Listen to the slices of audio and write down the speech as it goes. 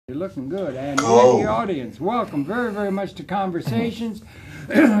You're looking good. And the audience, welcome very, very much to Conversations.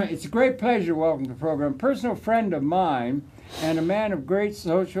 It's a great pleasure to welcome to the program. Personal friend of mine and a man of great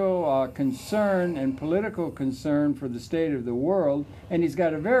social concern and political concern for the state of the world. And he's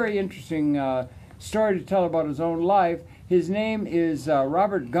got a very interesting story to tell about his own life. His name is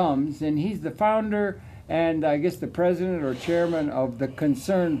Robert Gumbs, and he's the founder and I guess the president or chairman of the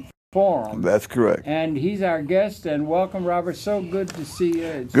Concern Forum. That's correct. And he's our guest, and welcome, Robert. So good to see you.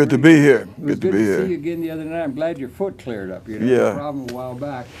 It's good to be here. Good to see you again the other night. I'm glad your foot cleared up. You had a problem a while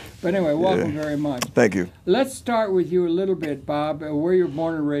back. But anyway, welcome very much. Thank you. Let's start with you a little bit, Bob, where you were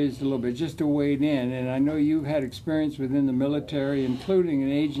born and raised a little bit, just to wade in. And I know you've had experience within the military, including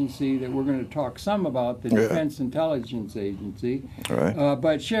an agency that we're going to talk some about, the Defense Intelligence Agency. All right.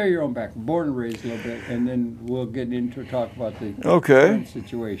 But share your own background, born and raised a little bit, and then we'll get into talk about the current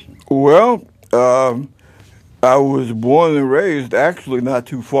situation. Well, I was born and raised actually not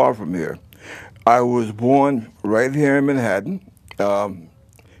too far from here. I was born right here in Manhattan,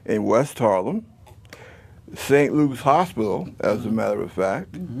 in West Harlem, St. Luke's Hospital, as a matter of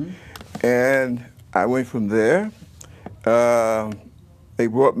fact. And I went from there. They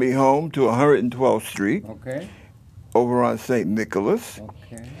brought me home to 112th Street, over on St. Nicholas.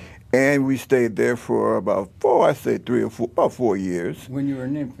 And we stayed there for about about 4 years. When you were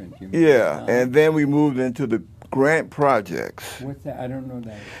an infant, you mean? Yeah, and then we moved into the Grant Projects. What's that? I don't know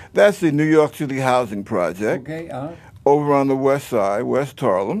that. That's the New York City Housing Project. Over on the west side, West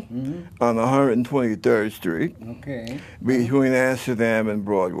Harlem, on 123rd Street. Between Amsterdam and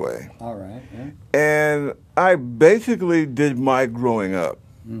Broadway. All right. And I basically did my growing up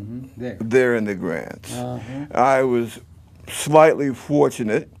there in the Grants. I was slightly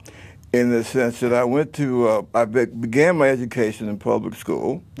fortunate in the sense that I went to, I began my education in public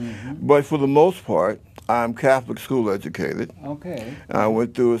school, but for the most part, I'm Catholic school educated. I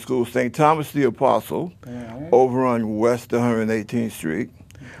went to a school, St. Thomas the Apostle, over on West 118th Street,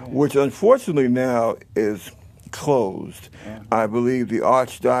 which unfortunately now is closed. I believe the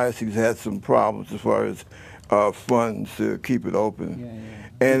Archdiocese had some problems as far as funds to keep it open.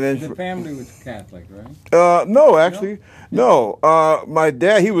 And then the family was Catholic, right? No, actually, no. My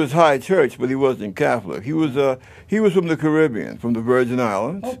dad, he was high church, but he wasn't Catholic. He was from the Caribbean, from the Virgin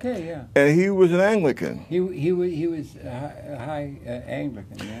Islands. And he was an Anglican. He was high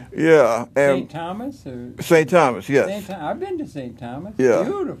Anglican, Yeah. St. Thomas? St. Thomas, yes. I've been to St. Thomas. Yeah.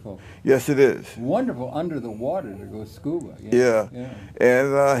 Beautiful. Yes, it is. Wonderful under the water to go scuba.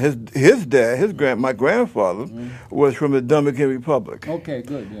 And his dad, my grandfather, was from the Dominican Republic.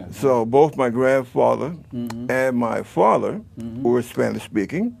 So both my grandfather and my father were Spanish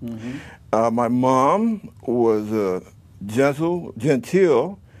speaking. My mom was a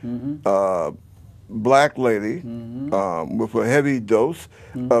genteel black lady with a heavy dose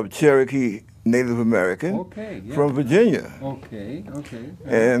of Cherokee Native American from Virginia.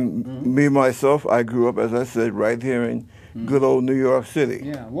 And me, myself, I grew up, as I said, right here in good old New York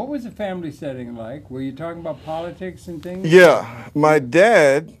City. What was the family setting like? Were you talking about politics and things? Yeah. My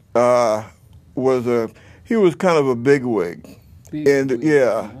dad he was kind of a bigwig in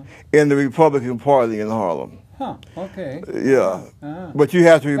the Republican Party in Harlem. But you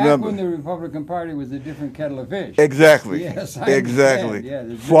have to remember, back when the Republican Party was a different kettle of fish. Exactly. Yes,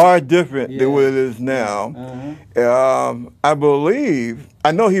 exactly. Far different than what it is now.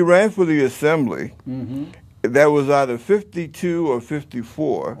 I know he ran for the Assembly. That was either 52 or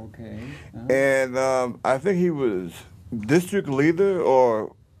 54. And I think he was district leader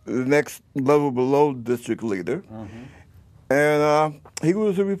or the next level below district leader. And he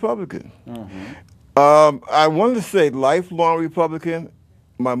was a Republican. I wanted to say lifelong Republican,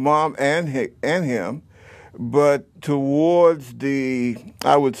 my mom and him, but towards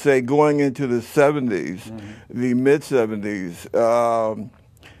I would say going into the 70s, the mid-70s,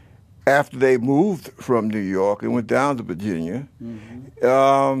 after they moved from New York and went down to Virginia,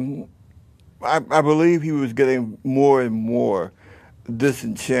 I believe he was getting more and more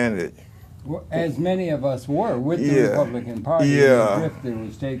disenchanted. As many of us were with the Republican Party, the drift it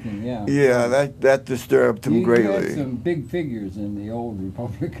was taking, that disturbed him greatly. He had some big figures in the old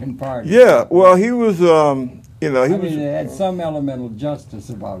Republican Party. Well, he was, it had some elemental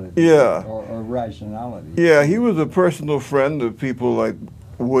justice about it, or rationality. He was a personal friend of people like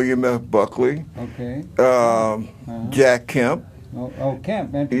William F. Buckley, Jack Kemp.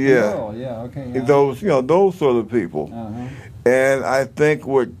 Kemp, Earl, those sort of people. And I think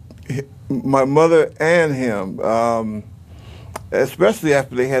what my mother and him, especially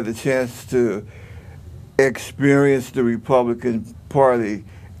after they had the chance to experience the Republican Party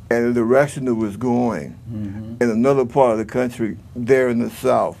and the direction it was going in another part of the country there in the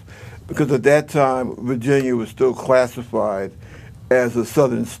South. Because at that time, Virginia was still classified as a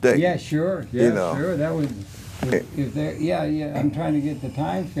southern state. Yeah, sure. Yeah, sure. That was, if there, yeah, I'm trying to get the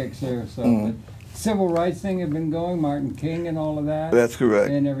time fix there. So, but civil rights thing had been going, Martin King and all of that. That's correct.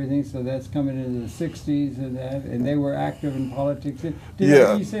 And everything, so that's coming into the 60s and that, and they were active in politics. Did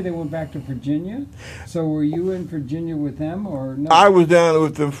you say they went back to Virginia? So were you in Virginia with them or no? I was down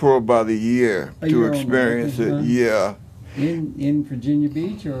with them for about a year to experience it, yeah. In Virginia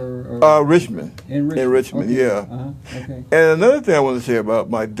Beach or Richmond. In Richmond. In Richmond, okay. yeah. Okay. And another thing I want to say about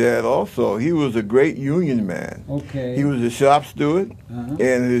my dad also, he was a great union man. Okay. He was a shop steward in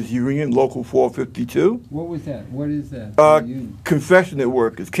his union, Local 452. What was that? What is that? Confectionery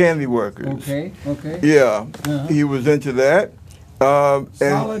workers, candy workers. Okay, okay. Yeah, he was into that.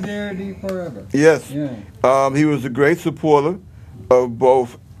 Solidarity forever. Yes. Yeah. He was a great supporter of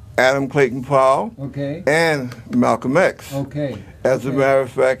both Adam Clayton Powell and Malcolm X. Okay. As a matter of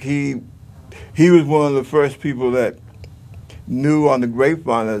fact, he was one of the first people that knew on the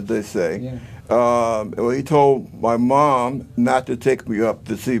grapevine, as they say. Yeah. Well, he told my mom not to take me up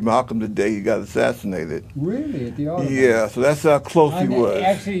to see Malcolm the day he got assassinated. Really? At the Audubon? Yeah, so that's how close he was.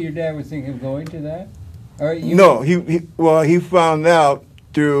 Actually, your dad was thinking of going to that? Or no, he found out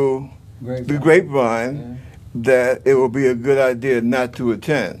through the grapevine that it would be a good idea not to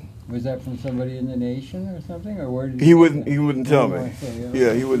attend. Was that from somebody in the nation or something, or where did he wouldn't tell me.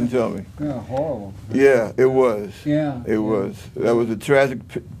 Yeah, he wouldn't tell me. Yeah, horrible. Yeah, it was. Yeah, it was. That was a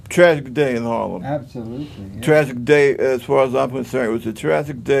tragic day in Harlem. Absolutely. Yeah. Tragic day, as far as I'm concerned. It was a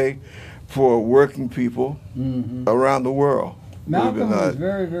tragic day for working people around the world. Malcolm was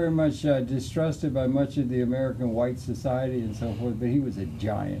very, very much distrusted by much of the American white society and so forth, but he was a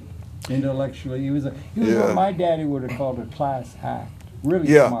giant intellectually. He was what my daddy would have called a class act. Really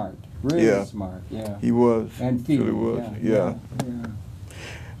smart. Really smart. Yeah. He was. And feeling. He was.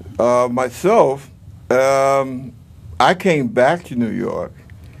 Yeah. Myself, I came back to New York,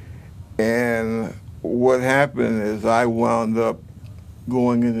 and what happened is I wound up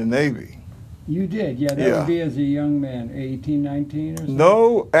going in the Navy. You did, yeah. That would be as a young man, 18, 19 or something?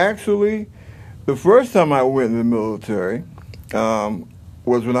 No, actually, the first time I went in the military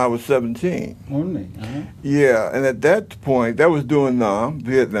was when I was 17. Only? Yeah, and at that point, that was during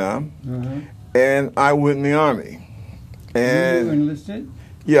Vietnam, and I went in the Army. And you enlisted?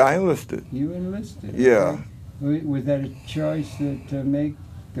 Yeah, I enlisted. You enlisted? Yeah. Okay. Was that a choice to make?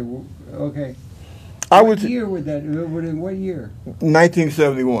 Okay. What year would that? What year?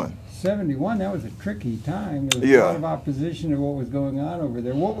 1971. 71. That was a tricky time. There was a lot of opposition to what was going on over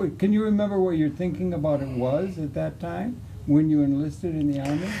there. Can you remember what your thinking about it was at that time when you enlisted in the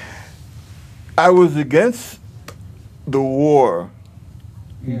Army? I was against the war,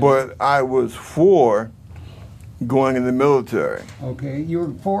 but I was for going in the military. Okay, you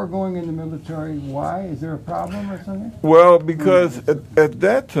were for going in the military. Why? Is there a problem or something? Well, because at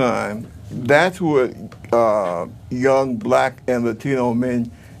that time, that's what young black and Latino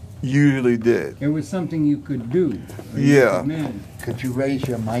men usually did. It was something you could do. Yeah. Could you raise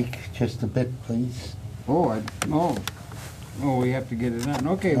your mic just a bit, please? Oh, we have to get it on.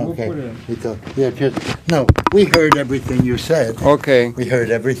 Okay, we'll put it on. We heard everything you said. Okay. We heard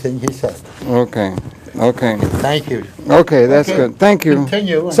everything he said. Okay. Thank you. Okay, that's good. Thank you.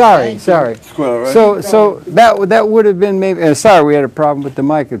 Continue. Sorry. Right. So that would have been maybe. Sorry, we had a problem with the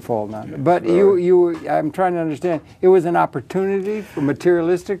mic had fallen on. But I'm trying to understand. It was an opportunity for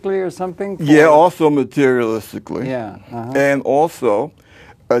materialistically or something. Yeah, also materialistically. Yeah. And also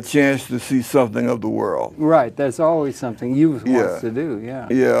a chance to see something of the world. Right. That's always something youth wants to do. Yeah.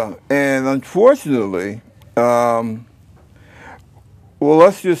 Yeah, and unfortunately, well,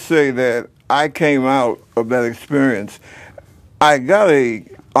 let's just say that I came out of that experience. I got a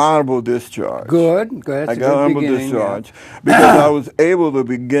honorable discharge. Good. I got honorable discharge because I was able to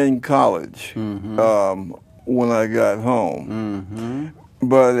begin college when I got home.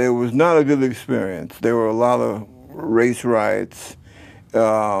 But it was not a good experience. There were a lot of race riots.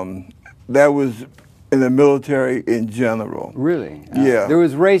 That was in the military in general. Really? Yeah. There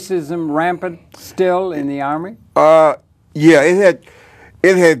was racism rampant still in the Army? Yeah,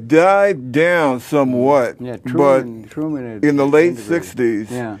 it had died down somewhat, but in the late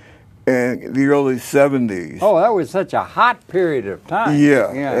 60s and the early 70s. Oh, that was such a hot period of time. Yeah,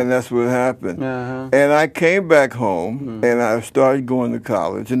 and that's what happened. And I came back home, and I started going to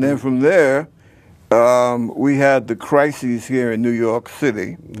college. And then from there, we had the crises here in New York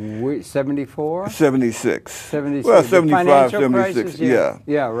City. 74? 76. 76. Well, 75, 76, crisis, yeah.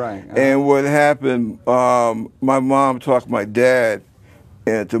 Yeah, right. And what happened, my mom talked my dad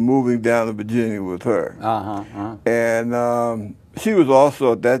into moving down to Virginia with her. And she was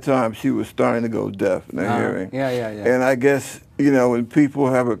also, at that time, she was starting to go deaf in her hearing. And I guess, you know, when people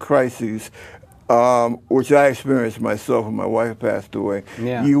have a crisis, which I experienced myself when my wife passed away,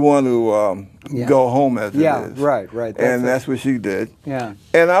 you want to go home as it is. Right. And that's what she did.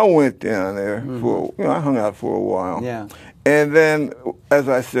 And I went down there for, you know, I hung out for a while. And then, as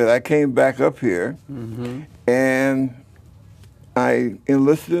I said, I came back up here, and I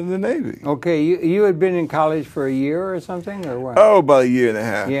enlisted in the Navy. Okay, you had been in college for a year or something, or what? Oh, about a year and a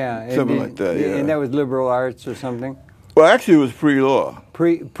half. Something like that, And that was liberal arts or something? Well, actually, it was pre-law.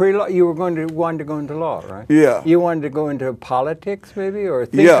 Pre-law, you were wanted to go into law, right? Yeah. You wanted to go into politics, maybe, or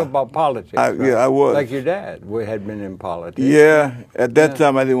think about politics? Right? Yeah, I was. Like your dad had been in politics. Yeah, at that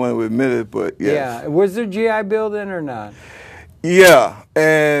time I didn't want to admit it, but yes. Yeah, was there GI Bill then or not? Yeah,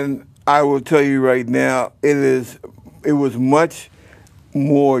 and I will tell you right now, it was much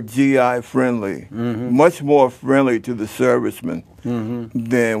more GI friendly, much more friendly to the servicemen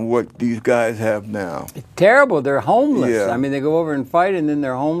than what these guys have now. It's terrible. They're homeless. I mean, they go over and fight, and then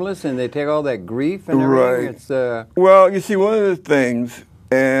they're homeless, and they take all that grief and everything. Right. It's, well, you see, one of the things,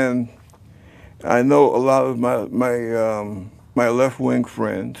 and I know a lot of my left-wing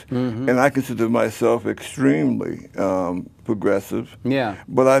friends, and I consider myself extremely progressive.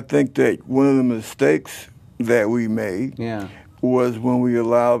 But I think that one of the mistakes that we made was when we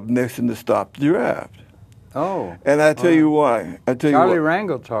allowed Nixon to stop the draft. Oh. And I tell you why. Charlie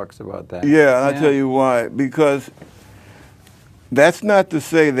Rangel talks about that. Yeah, and I tell you why. Because that's not to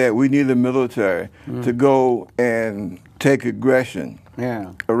say that we need the military to go and take aggression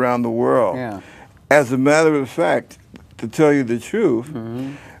around the world. As a matter of fact, to tell you the truth,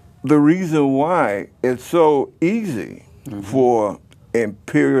 the reason why it's so easy for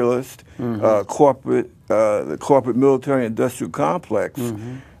imperialist, the corporate military industrial complex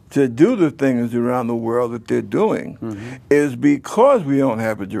to do the things around the world that they're doing is because we don't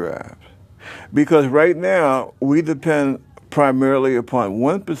have a draft. Because right now, we depend primarily upon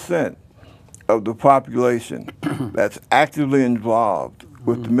 1% of the population that's actively involved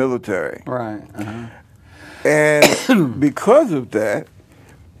with the military. Right. And because of that,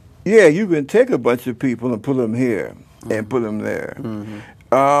 yeah, you can take a bunch of people and put them here and put them there.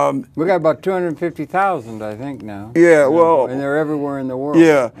 We got about 250,000, I think, now. Yeah, well, and they're everywhere in the world.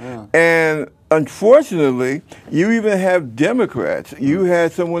 Yeah, and unfortunately, you even have Democrats. You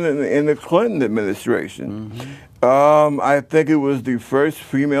had someone in the Clinton administration. I think it was the first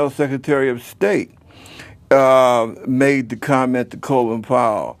female Secretary of State made the comment to Colin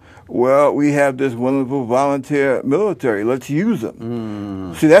Powell. Well, we have this wonderful volunteer military. Let's use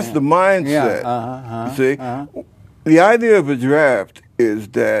them. See, that's the mindset. See, the idea of a draft is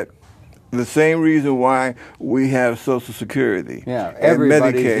that the same reason why we have Social Security and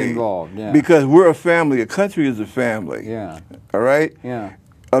everybody's Medicaid, involved. Because we're a family. A country is a family. All right.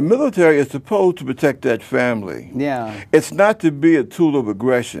 A military is supposed to protect that family. It's not to be a tool of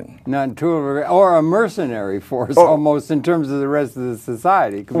aggression. Not a tool of aggression, or a mercenary force, almost, in terms of the rest of the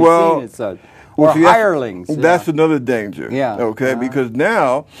society. It could be seen as such. Or hirelings. That's another danger. Okay, because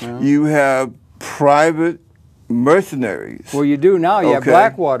now you have private mercenaries. Well, you do now. You have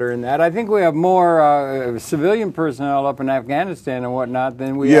Blackwater in that. I think we have more civilian personnel up in Afghanistan and whatnot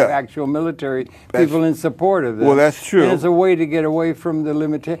than we have actual military people in support of this. Well, that's true. And it's a way to get away from the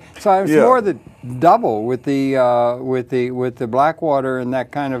limitation. So it's more than double with the Blackwater and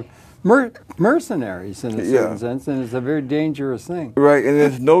that kind of mercenaries in a certain sense, and it's a very dangerous thing. Right, and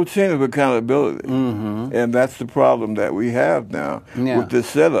there's no chain of accountability, and that's the problem that we have now with this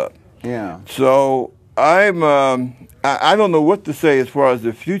setup. So I don't know what to say as far as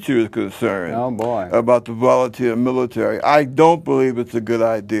the future is concerned. Oh boy! About the volunteer military. I don't believe it's a good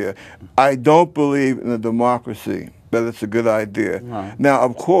idea. I don't believe in a democracy that it's a good idea. Now,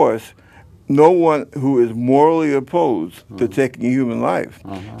 of course, no one who is morally opposed to taking human life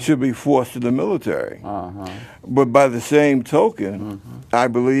should be forced to the military. But by the same token, I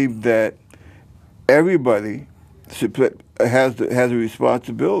believe that everybody has a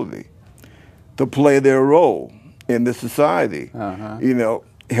responsibility to play their role in the society. You know,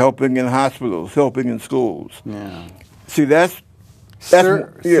 helping in hospitals, helping in schools. See, that's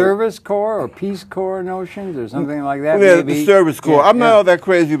Service Corps or Peace Corps notions or something like that? Yeah, maybe? The Service Corps. I'm not all that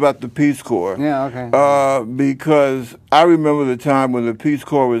crazy about the Peace Corps. Because I remember the time when the Peace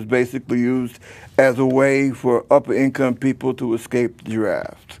Corps was basically used as a way for upper income people to escape the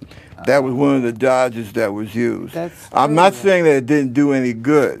draft. That was one of the dodges that was used. That's I'm not saying that it didn't do any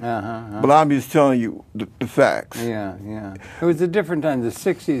good, but I'm just telling you the facts. Yeah, yeah. It was a different time. The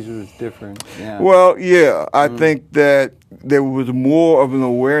 60s was different. Yeah. Well, yeah, I think that there was more of an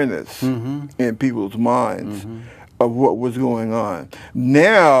awareness in people's minds of what was going on.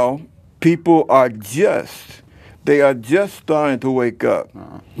 Now, people are just starting to wake up.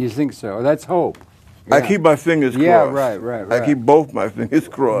 You think so? That's hope. Yeah. I keep my fingers crossed. Yeah, right. I keep both my fingers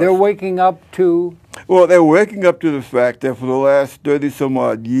crossed. They're waking up to? Well, they're waking up to the fact that for the last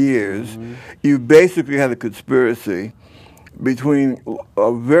 30-some-odd years, you basically had a conspiracy between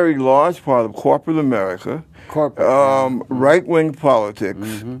a very large part of corporate America, right-wing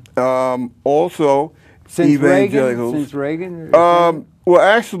politics, also since evangelicals. Since Reagan? Well,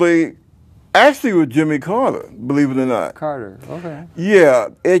 actually with Jimmy Carter, believe it or not. Carter, okay. Yeah,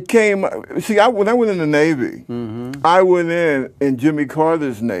 it came. See, when I went in the Navy, I went in Jimmy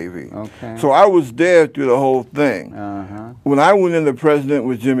Carter's Navy. Okay. So I was there through the whole thing. When I went in, the president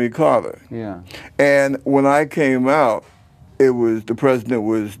was Jimmy Carter. Yeah. And when I came out, the president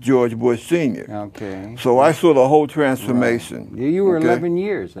was George Bush Sr. Okay. So I saw the whole transformation. Right. You were 11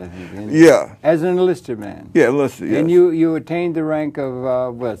 years, I think. Yeah. As an enlisted man. Yeah, enlisted, yes. And you attained the rank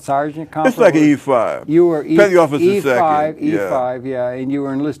of, what, sergeant? It's like an E5. You were Petty officer second. E5, yeah, and you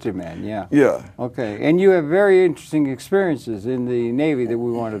were enlisted man, yeah. Yeah. Okay, and you have very interesting experiences in the Navy that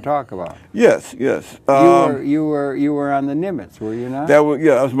we want to talk about. Yes, yes. You were on the Nimitz, were you not? That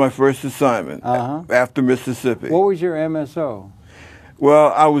was my first assignment after Mississippi. What was your MSO?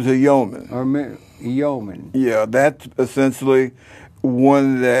 Well, I was a yeoman. Yeoman. Yeah, that's essentially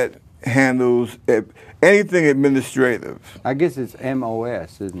one that handles anything administrative. I guess it's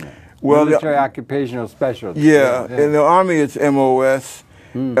MOS, isn't it? Well, Military Occupational Specialty. Yeah, in the Army it's MOS.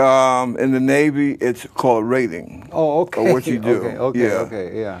 In the Navy it's called rating. Oh, okay. Or what you do.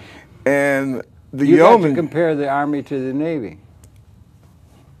 Okay, yeah. And the you yeoman. You got to compare the Army to the Navy.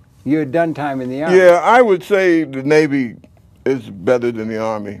 You had done time in the Army. Yeah, I would say the Navy is better than the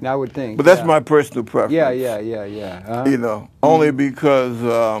Army. I would think. But that's my personal preference. Yeah. You know, only because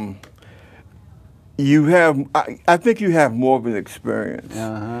you have, I think you have more of an experience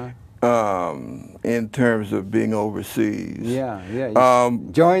in terms of being overseas. Yeah.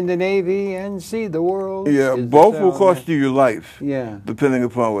 Join the Navy and see the world. Yeah, both will cost you your life. Yeah. Depending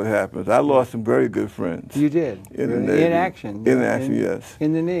upon what happens. I lost some very good friends. You did? In the Navy. In action? In action, yes.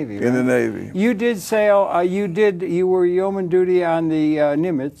 In the Navy, right? In the Navy. You did sail, you were yeoman duty on the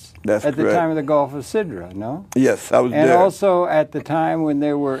Nimitz. That's at correct. The time of the Gulf of Sidra, no? Yes, I was there. And also at the time when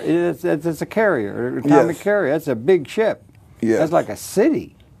they were, it's a carrier, an atomic carrier. That's a big ship. Yes. That's like a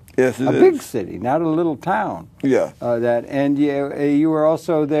city. Yes, it is. A big city, not a little town. Yeah. And you were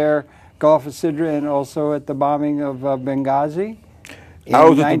also there, Gulf of Sidra, and also at the bombing of Benghazi. I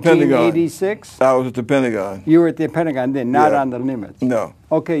was at the Pentagon. 1986. I was at the Pentagon. You were at the Pentagon then, not on the Nimitz. No.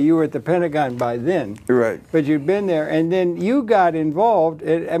 Okay, you were at the Pentagon by then. Right. But you'd been there, and then you got involved,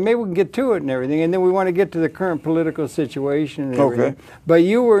 and maybe we can get to it and everything, and then we want to get to the current political situation and everything. Okay. But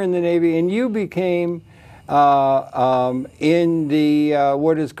you were in the Navy, and you became in the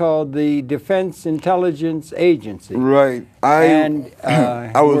what is called the Defense Intelligence Agency. Right.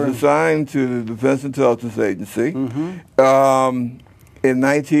 I was assigned to the Defense Intelligence Agency. In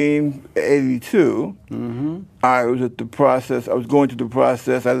 1982, I was at the process. I was going through the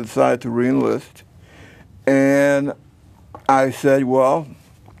process. I decided to re-enlist, and I said, "Well,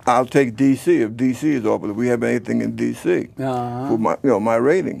 I'll take D.C. if D.C. is open. If we have anything in D.C. for my, my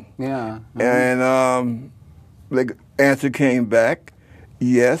rating." Yeah. And the answer came back,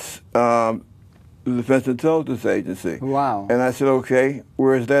 yes, the Defense Intelligence Agency. Wow. And I said, okay,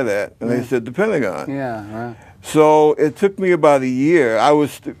 where is that at? And they said, the Pentagon. Yeah, right. So it took me about a year.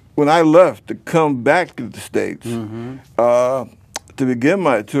 When I left to come back to the States, to begin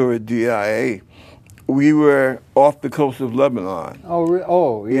my tour at DIA, we were off the coast of Lebanon.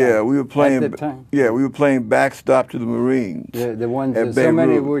 Oh, yeah. Yeah, we were playing. At the time. Yeah, we were playing backstop to the Marines. The ones that so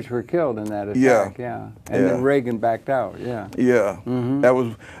many of which were killed in that attack. Yeah. And then Reagan backed out. Yeah. Yeah. That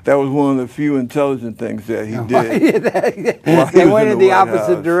was one of the few intelligent things that he did. They went in the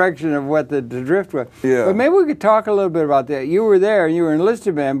opposite direction of what the drift was. Yeah. But maybe we could talk a little bit about that. You were there, and you were an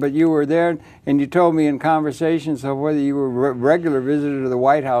enlisted man, but you were there, and you told me in conversations of whether you were a regular visitor to the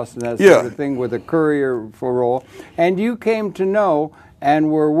White House and that sort of thing with a courier for role, and you came to know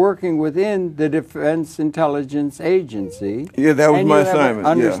and were working within the Defense Intelligence Agency. Yeah, that was my assignment.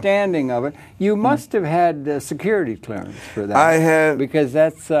 An understanding of it. You must have had security clearance for that. I had, because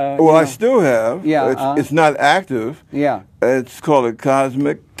that's. Well, I still have. Yeah, it's not active. Yeah. It's called a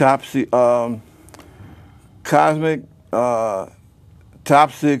cosmic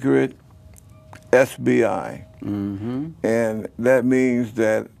top secret, SBI. And that means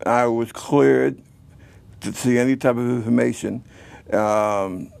that I was cleared to see any type of information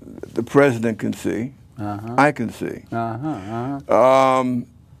the president can see, I can see.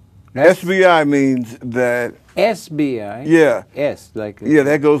 SBI means that... SBI? Yeah. S, like... Yeah,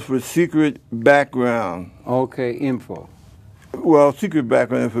 that goes for secret background. Okay, info. Well, secret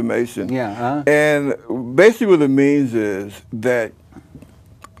background information. Yeah. And basically what it means is that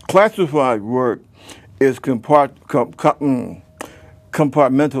classified work is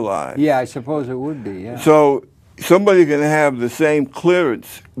compartmentalized. Yeah, I suppose it would be, yeah. So somebody can have the same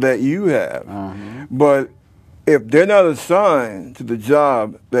clearance that you have, but if they're not assigned to the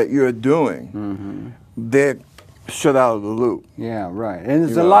job that you're doing, they're shut out of the loop. Yeah, right. And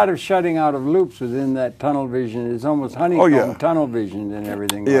there's a lot of shutting out of loops within that tunnel vision. It's almost honeycomb tunnel vision and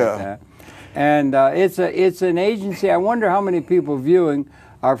everything like that. And it's an agency. I wonder how many people viewing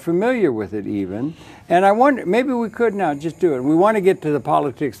are familiar with it even. And I wonder, maybe we could now just do it. We want to get to the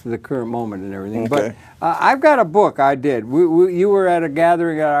politics of the current moment and everything. Okay. But I've got a book I did. You were at a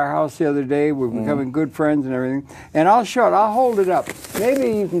gathering at our house the other day. We're becoming good friends and everything. And I'll show it. I'll hold it up.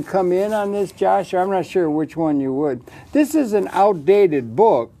 Maybe you can come in on this, Josh. I'm not sure which one you would. This is an outdated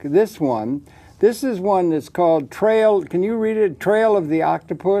book, this one. This is one that's called Trail. Can you read it? Trail of the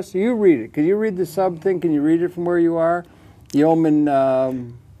Octopus. You read it. Can you read the sub thing? Can you read it from where you are?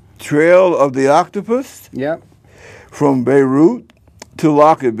 Yeoman... Trail of the Octopus? Yep. From Beirut to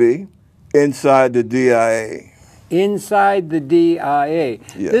Lockerbie, inside the DIA. Inside the DIA.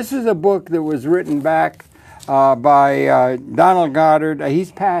 Yes. This is a book that was written back by Donald Goddard.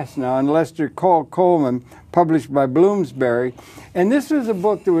 He's passed now, and Lester Coleman, published by Bloomsbury. And this was a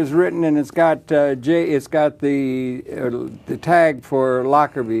book that was written, and it's got the tag for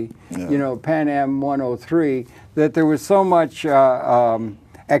Lockerbie, you know, Pan Am 103, that there was so much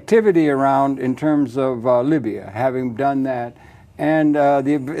activity around in terms of Libya, having done that. And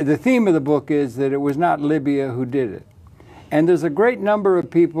the theme of the book is that it was not Libya who did it. And there's a great number of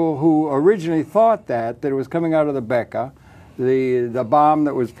people who originally thought that it was coming out of the Becca, the bomb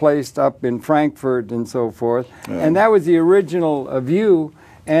that was placed up in Frankfurt and so forth. And that was the original view.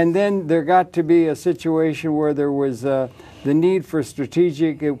 And then there got to be a situation where there was the need for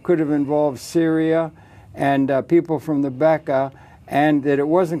strategic, it could have involved Syria and people from the Becca, and that it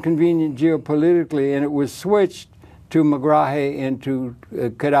wasn't convenient geopolitically, and it was switched to Megrahi and to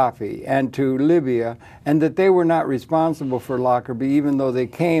Gaddafi and to Libya, and that they were not responsible for Lockerbie, even though they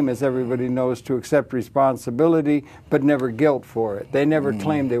came, as everybody knows, to accept responsibility, but never guilt for it. They never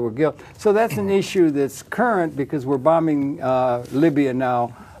claimed they were guilt. So that's an issue that's current because we're bombing Libya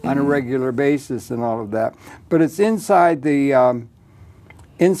now on a regular basis and all of that. But it's inside the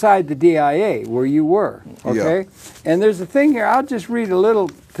DIA where you were, okay? Yeah. And there's a thing here, I'll just read a little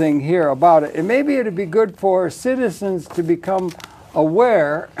thing here about it, and maybe it'd be good for citizens to become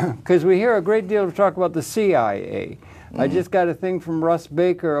aware, because we hear a great deal of talk about the CIA. I just got a thing from Russ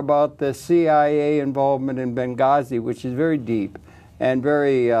Baker about the CIA involvement in Benghazi, which is very deep and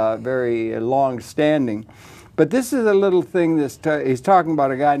very, very long-standing. But this is a little thing that's he's talking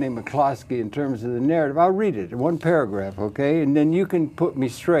about a guy named McCloskey in terms of the narrative. I'll read it, one paragraph, okay? And then you can put me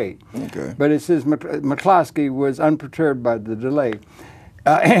straight. Okay. But it says McCloskey was unperturbed by the delay.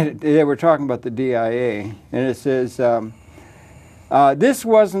 And they were talking about the DIA. And it says, this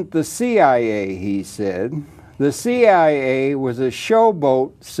wasn't the CIA, he said. The CIA was a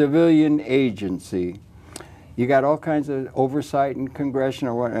showboat civilian agency. You got all kinds of oversight and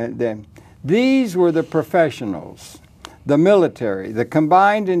congressional... then. These were the professionals, the military, the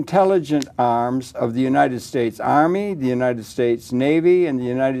combined intelligence arms of the United States Army, the United States Navy, and the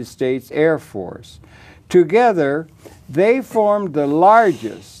United States Air Force. Together, they formed the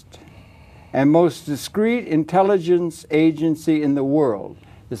largest and most discreet intelligence agency in the world.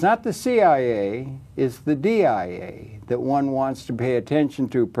 It's not the CIA, it's the DIA that one wants to pay attention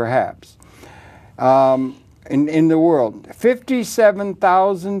to, perhaps. In the world,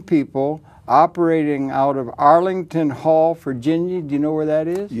 57,000 people operating out of Arlington Hall, Virginia. Do you know where that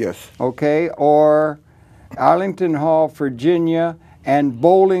is? Yes. Okay, or Arlington Hall, Virginia, and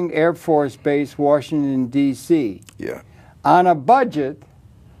Bolling Air Force Base, Washington, D.C. Yeah. On a budget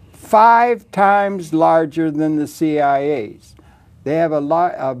 5 times larger than the CIA's. They have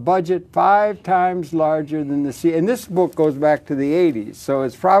a budget 5 times larger than the CIA. And this book goes back to the 80s, so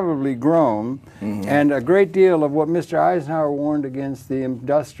it's probably grown. And a great deal of what Mr. Eisenhower warned against, the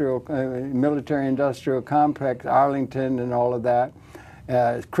military-industrial complex, Arlington and all of that,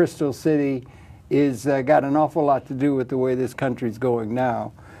 Crystal City, is got an awful lot to do with the way this country's going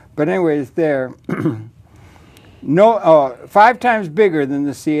now. But anyway, it's there. No, 5 times bigger than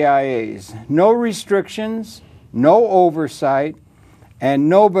the CIA's. No restrictions, no oversight, and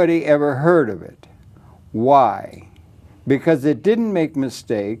nobody ever heard of it. Why? Because it didn't make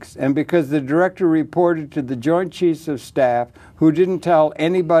mistakes, and because the director reported to the Joint Chiefs of Staff, who didn't tell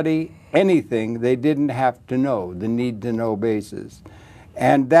anybody anything they didn't have to know, the need-to-know basis.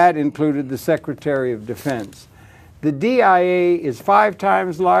 And that included the Secretary of Defense. The DIA is 5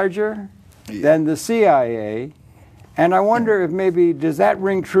 times larger than the CIA, and I wonder if maybe, does that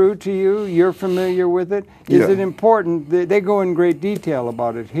ring true to you? You're familiar with it? Is it important? They go in great detail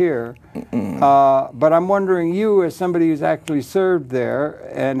about it here, but I'm wondering, you as somebody who's actually served there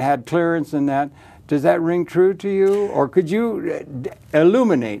and had clearance in that, does that ring true to you? Or could you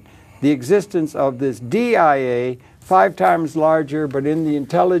illuminate the existence of this DIA, 5 times larger, but in the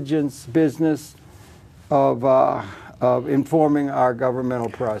intelligence business of informing our governmental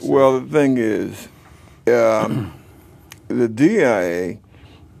process? Well, the thing is, the DIA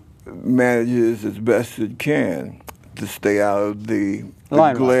manages as best it can to stay out of the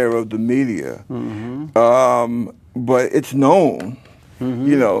glare of the media. But it's known,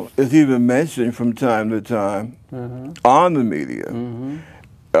 you know, it's even mentioned from time to time on the media.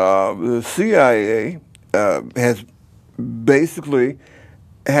 The CIA has basically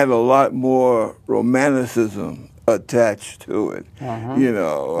had a lot more romanticism attached to it. You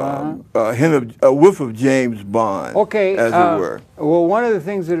know, a whiff of James Bond, as it were. Well, one of the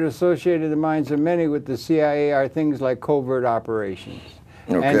things that are associated in the minds of many with the CIA are things like covert operations.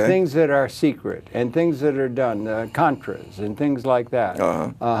 And things that are secret, and things that are done, Contras, and things like that.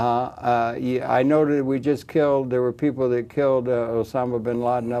 I noted we just killed, there were people that killed Osama bin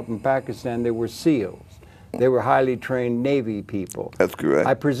Laden up in Pakistan. They were SEALs. They were highly trained Navy people. That's correct.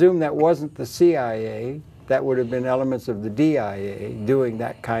 I presume that wasn't the CIA. That would have been elements of the DIA doing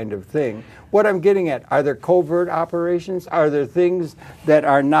that kind of thing. What I'm getting at, are there covert operations? Are there things that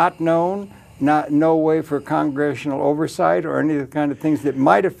are not known? No way for congressional oversight or any of the kind of things that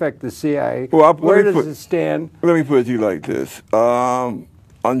might affect the CIA. Well, where does it stand? Let me put it to you like this.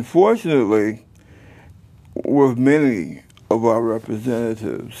 Unfortunately, with many of our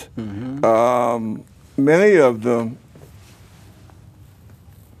representatives, many of them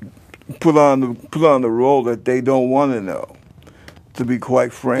put on the role that they don't want to know. To be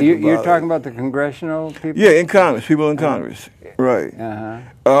quite frank, you're talking about the congressional people? Yeah, in Congress, people in Congress, right.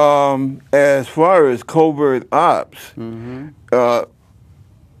 As far as covert ops,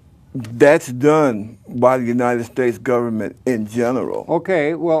 that's done by the United States government in general.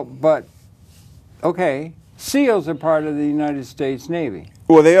 Okay, well, but, SEALs are part of the United States Navy.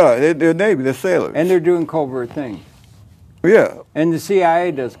 Well, they are. They're Navy. They're sailors. And they're doing covert things. Yeah. And the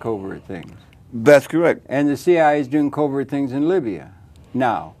CIA does covert things. That's correct. And the CIA is doing covert things in Libya.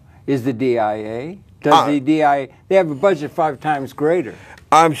 Now, is the DIA? Does the DIA? They have a budget 5 times greater.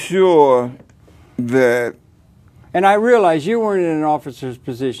 I'm sure that. And I realize you weren't in an officer's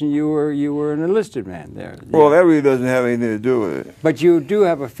position. You were an enlisted man there. Well, that really doesn't have anything to do with it. But you do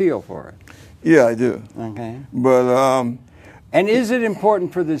have a feel for it. Yeah, I do. Okay. But and is it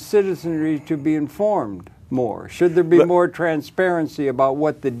important for the citizenry to be informed more? Should there be more transparency about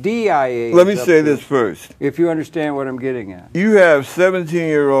what the DIA is? Let me say this first. If you understand what I'm getting at. You have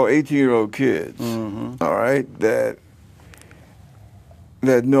 17-year-old, 18-year-old kids, all right, that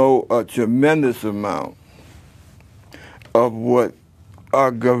know a tremendous amount of what our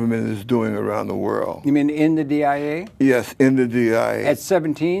government is doing around the world. You mean in the DIA? Yes, in the DIA. At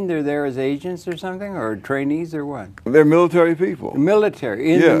 17, they're there as agents or something, or trainees, or what? They're military people.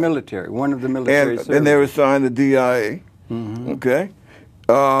 Military, in the military, one of the military services. And they're assigned the DIA, okay?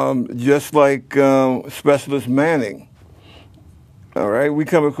 Just like Specialist Manning. All right, we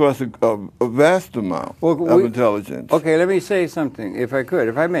come across a vast amount of intelligence. Okay, let me say something, if I could,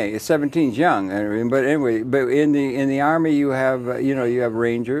 if I may. 17's young, but anyway. But in the Army, you have you have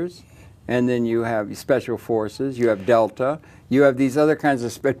Rangers, and then you have Special Forces. You have Delta. You have these other kinds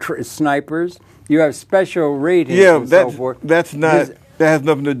of snipers. You have special ratings. Yeah, and so forth. That has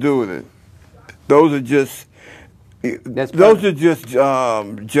nothing to do with it. Those are just. Those are just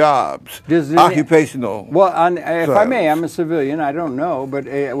jobs, occupational. Well, if I may, I'm a civilian. I don't know, but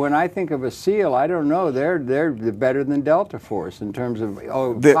when I think of a SEAL, I don't know. They're better than Delta Force in terms of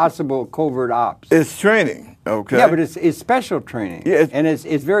possible covert ops. It's training, okay. Yeah, but it's special training. Yeah, and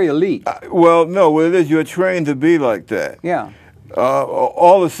it's very elite. Well, no, what it is, you're trained to be like that. Yeah.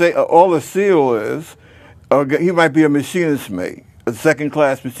 All the SEAL is, he might be a machinist mate, a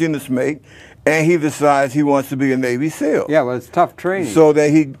second-class machinist mate, and he decides he wants to be a Navy SEAL. Yeah, well, it's tough training. So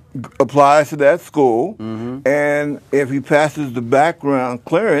then he applies to that school, and if he passes the background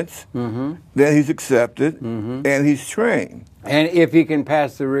clearance, then he's accepted, and he's trained. And if he can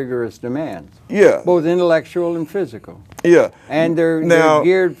pass the rigorous demands. Yeah. Both intellectual and physical. Yeah. And they're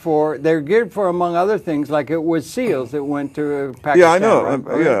geared for, among other things, like it was SEALs that went to Pakistan. Yeah, I know.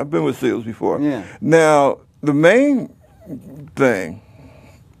 Right? Yeah, I've been with SEALs before. Yeah. Now, the main thing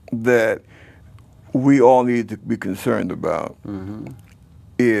that we all need to be concerned about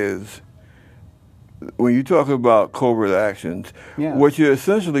is when you talk about covert actions, what you're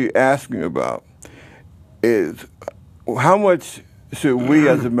essentially asking about is how much should we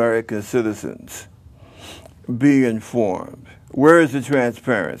as American citizens be informed? Where is the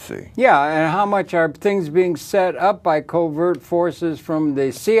transparency? Yeah, and how much are things being set up by covert forces from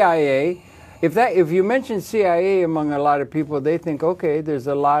the CIA? If you mention CIA among a lot of people, they think, okay, there's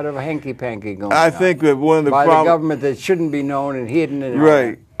a lot of hanky-panky going on. I think that one of the by the government that shouldn't be known and hidden. And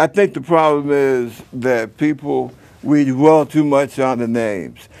right. I think the problem is that people, we dwell too much on the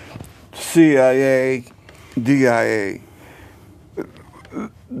names. CIA, DIA.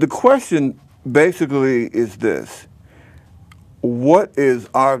 The question basically is this: what is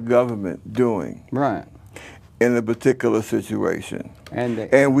our government doing in a particular situation?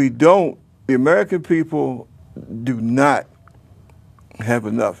 And we don't, the American people do not have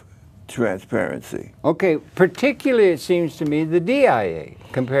enough transparency. Okay, particularly it seems to me the DIA,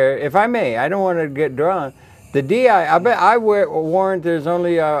 if I may, I don't want to get drawn. The DIA, I warrant there's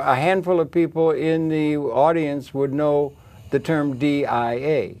only a handful of people in the audience would know the term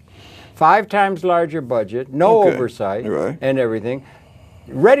DIA. 5 times larger budget, no oversight, and everything.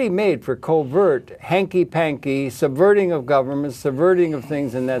 Ready-made for covert, hanky-panky, subverting of governments, subverting of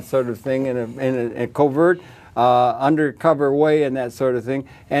things and that sort of thing in a covert, undercover way and that sort of thing.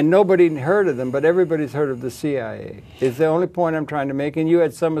 And nobody heard of them, but everybody's heard of the CIA. It's the only point I'm trying to make. And you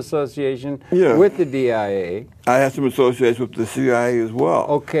had some association with the DIA. I had some association with the CIA as well.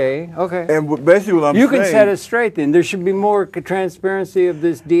 Okay. And basically what I'm saying... You can set it straight then. There should be more transparency of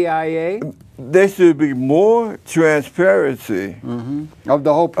this DIA. There should be more transparency of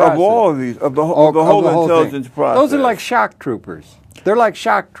the whole process. Of all of these, of the whole intelligence process. Those are like shock troopers. They're like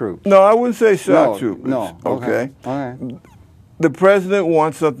shock troops. No, I wouldn't say shock troopers. No. Okay. All right. The president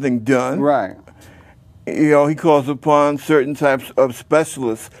wants something done. Right. You know, he calls upon certain types of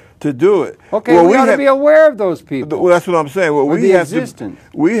specialists to do it. Okay, well, we ought to be aware of those people. Well, that's what I'm saying. Well, we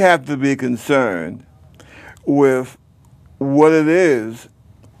have to be concerned with what it is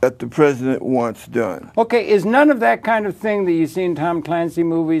that the president wants done. Okay, is none of that kind of thing that you see in Tom Clancy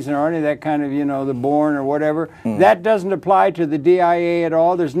movies or any of that kind of, you know, The Bourne or whatever, that doesn't apply to the DIA at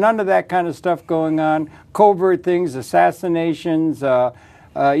all? There's none of that kind of stuff going on, covert things, assassinations,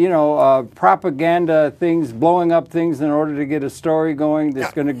 propaganda things, blowing up things in order to get a story going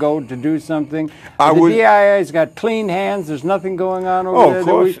that's going to go to do something. The DIA's got clean hands. There's nothing going on over there. Of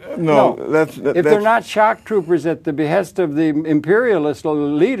course. No. If they're not shock troopers at the behest of the imperialist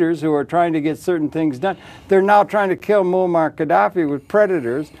leaders who are trying to get certain things done, they're now trying to kill Muammar Gaddafi with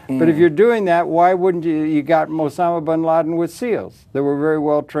predators. But if you're doing that, why wouldn't you got Osama bin Laden with SEALs that were very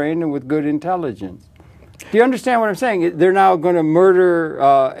well trained and with good intelligence? Do you understand what I'm saying? They're now going to murder,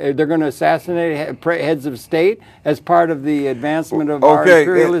 they're going to assassinate heads of state as part of the advancement of our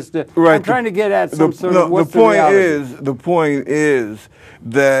imperialist... I'm trying to get at some sort of what's the reality. The point is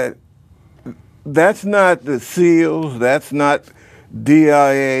that that's not the SEALs, that's not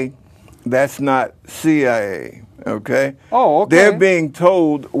DIA, that's not CIA, okay? Oh, okay. They're being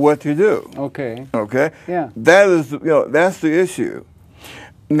told what to do. Okay. Okay? Yeah. That is, that's the issue.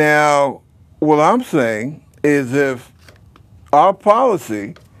 Now, what I'm saying is if our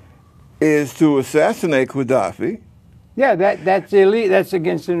policy is to assassinate Gaddafi... Yeah, that's illegal. That's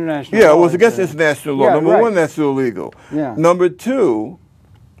against international law. Yeah, it was against international law. Number one, that's illegal. Yeah. Number two,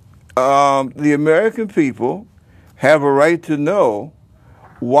 the American people have a right to know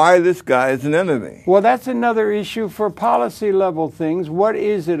why this guy is an enemy. Well, that's another issue for policy level things. What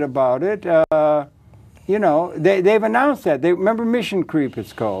is it about it? You know, they've announced that. Remember mission creep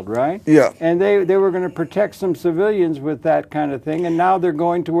it's called, right? Yeah. And they were going to protect some civilians with that kind of thing, and now they're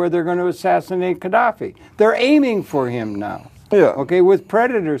going to where they're going to assassinate Gaddafi. They're aiming for him now. Yeah. Okay, with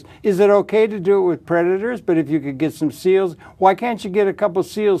predators. Is it okay to do it with predators? But if you could get some SEALs, why can't you get a couple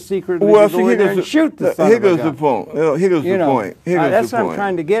SEALs secretly to go in there and shoot the son of a gun? Here goes the point. Here goes the point. That's what I'm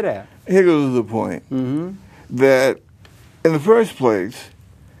trying to get at. Here goes the point. That in the first place,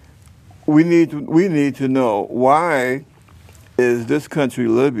 we need to know why is this country,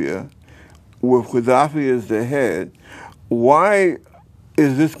 Libya, with Gaddafi as the head, why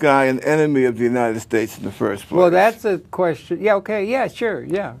is this guy an enemy of the United States in the first place? Well, that's a question. Yeah, okay, yeah, sure,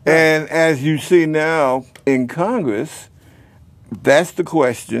 yeah. Right. And as you see now in Congress, that's the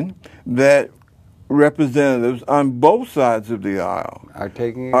question that representatives on both sides of the aisle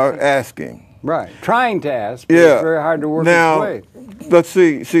are asking. Right, trying to ask, but yeah. It's very hard to work now, its way. Let's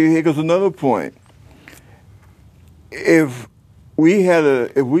see, here goes another point. If we had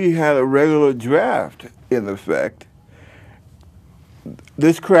a regular draft in effect,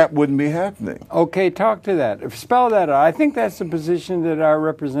 this crap wouldn't be happening. Okay, talk to that. Spell that out. I think that's the position that our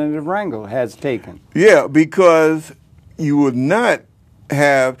Representative Rangel has taken. Yeah, because you would not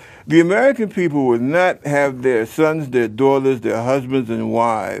have, the American people would not have their sons, their daughters, their husbands and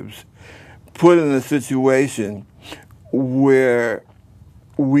wives put in a situation where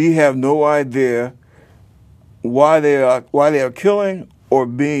we have no idea why they are killing or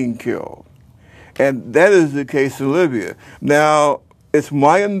being killed. And that is the case in Libya. Now, it's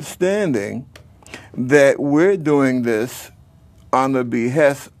my understanding that we're doing this on the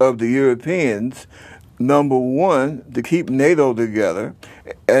behest of the Europeans, number one, to keep NATO together,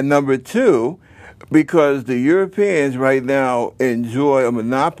 and number two, because the Europeans right now enjoy a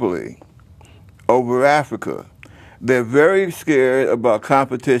monopoly over Africa. They're very scared about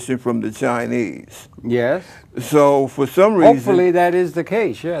competition from the Chinese. Yes. So for some reason, hopefully that is the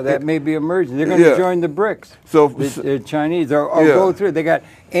case. Yeah, that may be emerging. They're going to join the BRICS. So the Chinese or go through. They got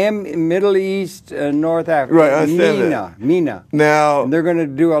Middle East, North Africa. Right, I understand MENA. Now and they're going to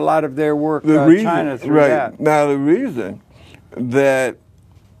do a lot of their work. China through that. Now the reason that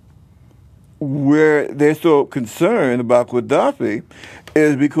they're so concerned about Gaddafi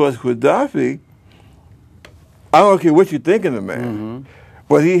is because Gaddafi, I don't care what you think of the man,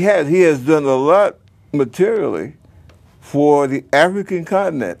 but he has done a lot materially for the African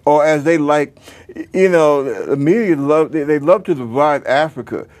continent, or as they like, the media they love to divide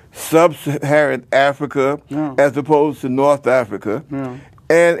Africa, sub-Saharan Africa, as opposed to North Africa,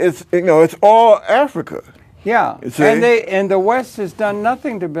 and it's all Africa. Yeah, and the West has done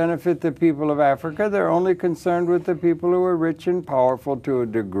nothing to benefit the people of Africa. They're only concerned with the people who are rich and powerful to a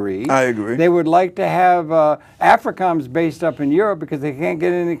degree. I agree. They would like to have AFRICOMs based up in Europe because they can't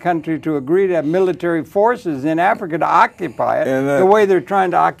get any country to agree to have military forces in Africa to occupy it the way they're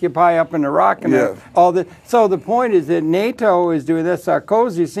trying to occupy up in Iraq and all that. So the point is that NATO is doing this.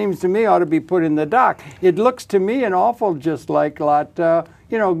 Sarkozy seems to me ought to be put in the dock. It looks to me an awful just like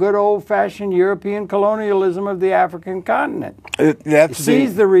good old-fashioned European colonialism of the African continent.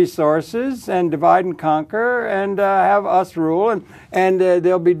 Seize the resources and divide and conquer and have us rule, and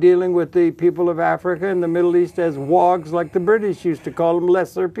they'll be dealing with the people of Africa and the Middle East as wogs, like the British used to call them,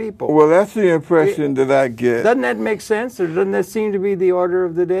 lesser people. Well, that's the impression that I get. Doesn't that make sense, or doesn't that seem to be the order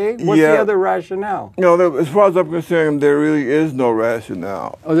of the day? What's the other rationale? No, as far as I'm concerned, there really is no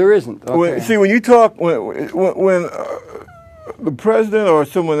rationale. Oh, there isn't? Okay. When you talk, when the president or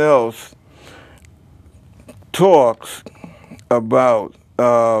someone else talks about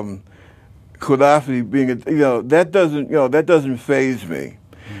Gaddafi being, that doesn't faze me,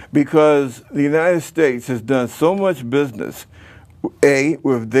 because the United States has done so much business, A,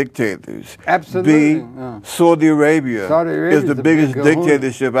 with dictators. Absolutely. B, Saudi Arabia is the biggest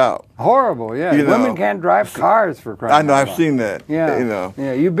dictatorship out. Horrible, yeah. Women can't drive cars for crying out loud. I know, I've seen that. Yeah.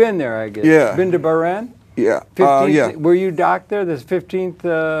 Yeah, you've been there, I guess. Yeah. Been to Bahrain? Yeah. 15th, were you docked there? The 15th,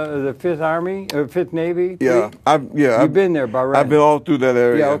 the 5th Army, or 5th Navy? Yeah. You've been there, Bahrain. I've been all through that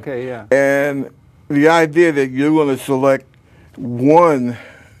area. Yeah, okay, yeah. And the idea that you're going to select one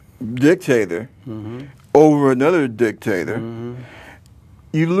dictator over another dictator,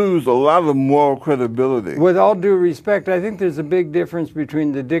 you lose a lot of moral credibility. With all due respect, I think there's a big difference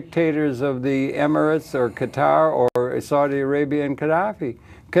between the dictators of the Emirates or Qatar or Saudi Arabia and Gaddafi.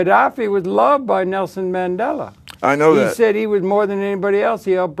 Gaddafi was loved by Nelson Mandela. I know that. He said he was more than anybody else.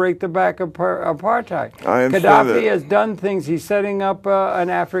 He helped break the back of apartheid. I understand Gaddafi that. has done things. He's setting up an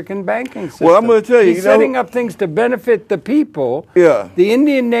African banking system. Well, I'm going to tell you, he's setting up things to benefit the people. Yeah. The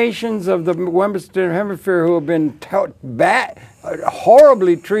Indian nations of the Western Hemisphere who have been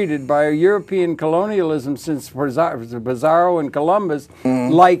horribly treated by European colonialism since Pizarro and Columbus,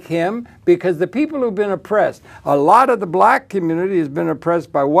 like him, because the people who've been oppressed, a lot of the black community has been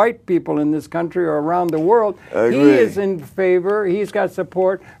oppressed by white people in this country or around the world. He is in favor, he's got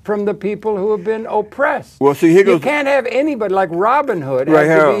support from the people who have been oppressed. Well, see, here goes. You can't have anybody like Robin Hood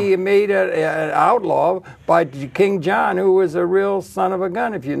has to be made an outlaw by King John, who was a real son of a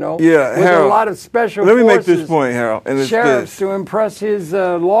gun, if you know. Yeah, with Harold, a lot of special let me forces, make this point, Harold. And sheriffs to impress his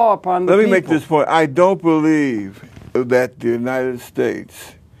law upon the people. Let me make this point. I don't believe that the United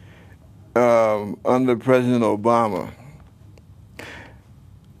States, under President Obama,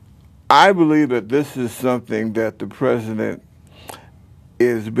 I believe that this is something that the president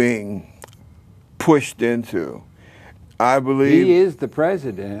is being pushed into. I believe he is the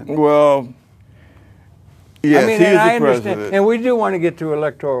president. Well, yes, I mean, he is I the understand, president. and we do want to get to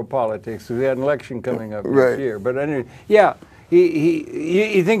electoral politics because we had an election coming up Right. this year. But anyway, yeah,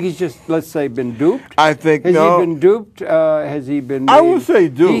 you think he's just, let's say, been duped? I think Has no. he been duped? Has he been? I would say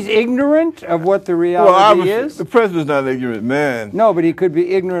duped. He's ignorant of what the Well, reality is. the president's not an ignorant man. No, but he could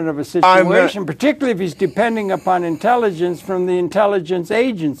be ignorant of a situation, particularly if he's depending upon intelligence from the intelligence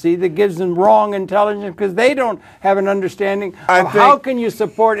agency that gives them wrong intelligence because they don't have an understanding of how can you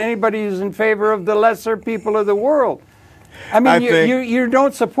support anybody who's in favor of the lesser people of the world. I mean, you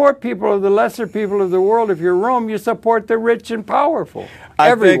don't support people of the lesser people of the world if you're Rome. You support the rich and powerful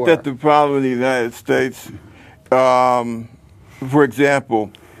everywhere. I think that the problem in the United States, for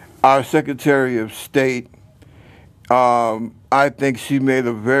example, our Secretary of State, I think she made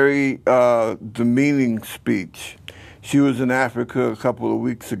a very demeaning speech. She was in Africa a couple of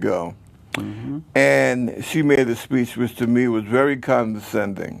weeks ago. Mm-hmm. And she made a speech which to me was very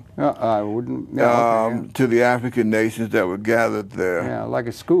condescending I wouldn't, to the African nations that were gathered there. Yeah, like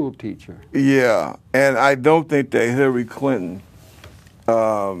a school teacher. Yeah, and I don't think that Hillary Clinton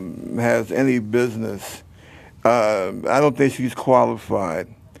has any business. I don't think she's qualified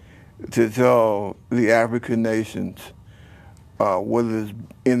to tell the African nations what is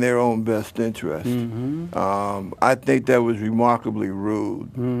in their own best interest. Mm-hmm. I think that was remarkably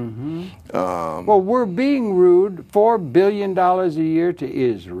rude. Mm-hmm. Well, we're being rude. $4 billion a year to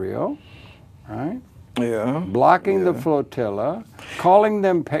Israel, right? Yeah. Blocking the flotilla, calling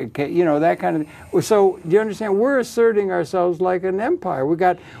them, you know, that kind of thing. So, do you understand? We're asserting ourselves like an empire. We've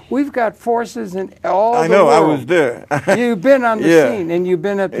got forces in all the world. I know, I was there. You've been on the scene, and you've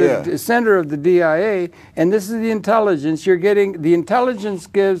been at the center of the DIA, and this is the intelligence. You're getting, the intelligence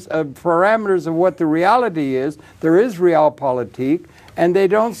gives parameters of what the reality is. There is realpolitik, and they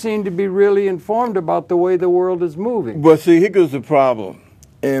don't seem to be really informed about the way the world is moving. But see, here goes the problem.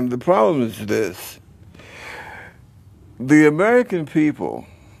 And the problem is this. The American people,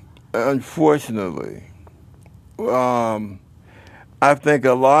 unfortunately, I think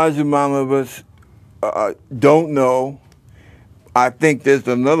a large amount of us don't know. I think there's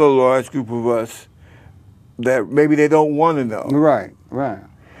another large group of us that maybe they don't want to know. Right, right.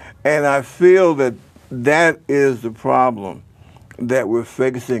 And I feel that that is the problem that we're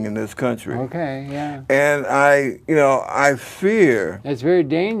facing in this country. Okay, yeah. And I fear it's very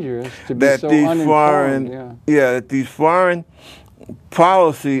dangerous to be that so these uninformed. that these foreign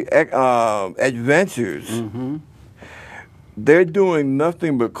policy adventures, they're doing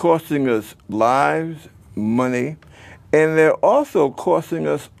nothing but costing us lives, money, and they're also costing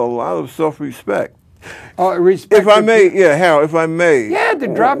us a lot of self-respect. Respect if I may, Harold, if I may. Yeah,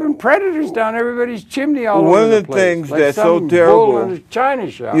 they're dropping predators down everybody's chimney all over the place. One of the things like that's so terrible. Bull in a China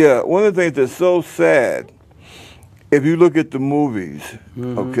shop. Yeah, one of the things that's so sad, if you look at the movies,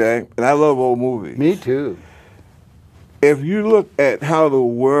 okay, and I love old movies. Me too. If you look at how the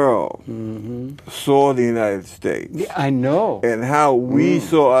world saw the United States. Yeah, I know. And how we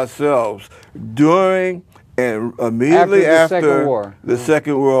saw ourselves during and immediately after the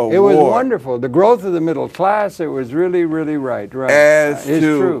Second World War. It was wonderful. The growth of the middle class, it was really, really right. It's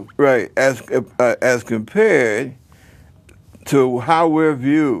true. Right, as compared to how we're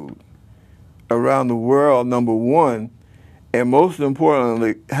viewed around the world, number one, and most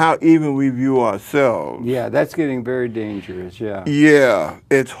importantly, how even we view ourselves. Yeah, that's getting very dangerous, yeah. Yeah,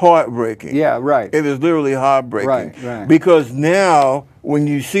 it's heartbreaking. Yeah, right. It is literally heartbreaking. Right. Because now, when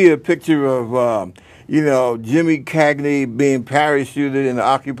you see a picture of, Jimmy Cagney being parachuted in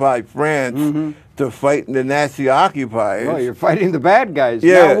occupied France to fight the Nazi occupiers. Well, you're fighting the bad guys.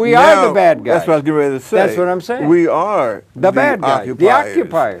 Yeah, now, we are the bad guys. That's what I was getting ready to say. That's what I'm saying. We are the bad guys. The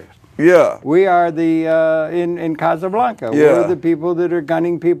occupiers. Yeah. We are the, in Casablanca, we're the people that are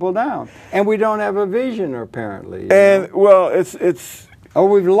gunning people down. And we don't have a vision, apparently. And, well, it's... Oh,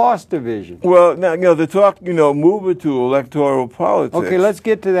 we've lost a vision. Well, now, the talk, move it to electoral politics. Okay, let's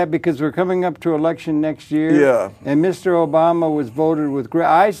get to that because we're coming up to election next year. Yeah. And Mr. Obama was voted with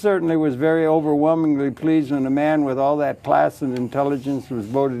I certainly was very overwhelmingly pleased when a man with all that class and intelligence was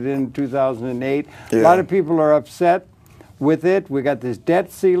voted in 2008. Yeah. A lot of people are upset with it. We got this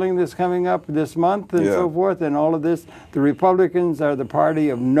debt ceiling that's coming up this month and so forth, and all of this. The Republicans are the party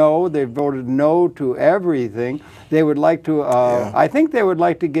of no. They've voted no to everything. They would like to, I think they would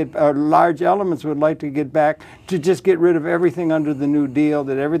like to get, large elements would like to get back to just get rid of everything under the New Deal,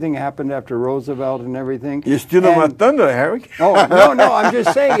 that everything happened after Roosevelt and everything. You're stealing my thunder, Harry. Oh, no, I'm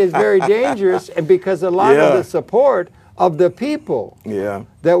just saying it's very dangerous because a lot of the support of the people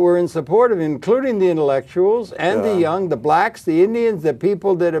that were in support of him, including the intellectuals and the young, the blacks, the Indians, the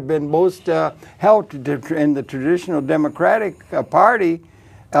people that have been most held in the traditional Democratic Party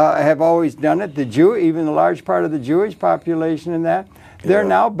have always done it. The Jew, even a large part of the Jewish population in that, they're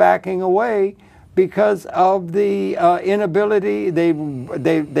now backing away because of the inability. The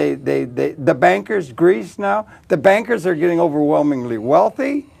bankers, Greece now, the bankers are getting overwhelmingly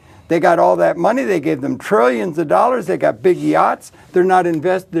wealthy. They got all that money. They gave them trillions of dollars. They got big yachts. They're not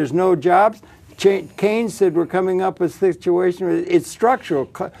invested. There's no jobs. Keynes said we're coming up with a situation where it's structural.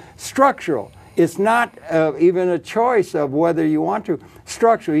 Structural. It's not even a choice of whether you want to.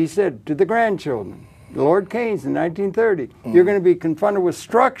 Structural. He said to the grandchildren, Lord Keynes in 1930, you're going to be confronted with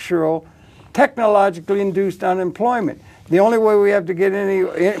structural, technologically induced unemployment. The only way we have to get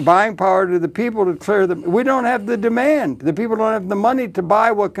any buying power to the people to clear them, we don't have the demand. The people don't have the money to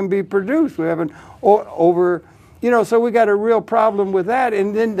buy what can be produced. We have an over, so we got a real problem with that.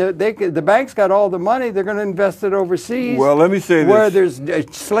 And then the banks got all the money. They're going to invest it overseas. Well, let me say where this.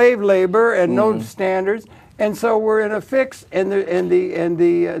 There's slave labor and no standards. And so we're in a fix, and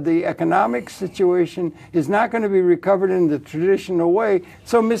the economic situation is not going to be recovered in the traditional way.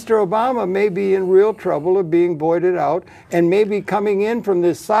 So Mr. Obama may be in real trouble of being voided out, and maybe coming in from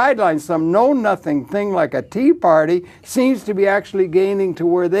this sideline, some know-nothing thing like a Tea Party seems to be actually gaining to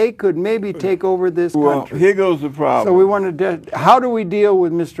where they could maybe take over this country. Well, here goes the problem. So we want to. How do we deal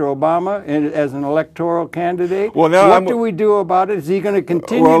with Mr. Obama as an electoral candidate? Well, now what do we do about it? Is he going to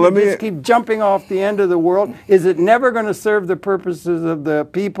continue to just keep jumping off the end of the world? Is it never going to serve the purposes of the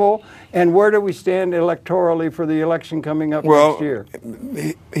people? And where do we stand electorally for the election coming up next year?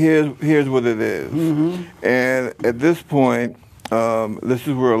 Here's what it is. And at this point, this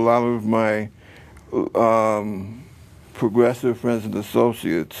is where a lot of my progressive friends and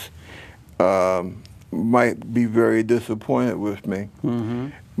associates might be very disappointed with me.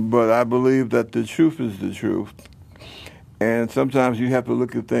 But I believe that the truth is the truth. And sometimes you have to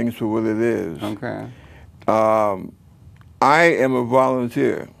look at things for what it is. Okay. I am a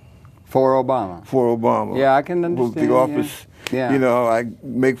volunteer. For Obama? For Obama. Yeah, I can understand. With the office, I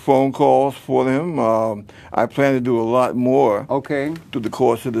make phone calls for him. I plan to do a lot more through the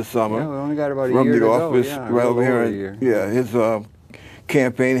course of the summer. Yeah, we only got about a year to go. From the office right over here. His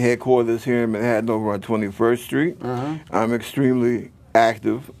campaign headquarters here in Manhattan over on 21st Street. I'm extremely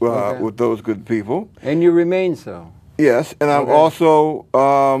active with those good people. And you remain so? Yes, and I'm also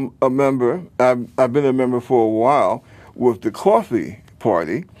a member. I've been a member for a while with the Coffee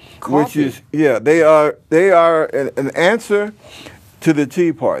Party, which is they are an answer to the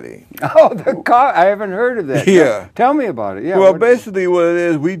Tea Party. Oh, I haven't heard of that. Yeah, tell me about it. Yeah. Well, basically, what it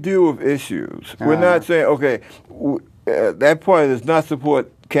is, we deal with issues. We're not saying that party does not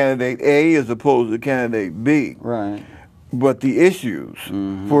support candidate A as opposed to candidate B. Right. But the issues,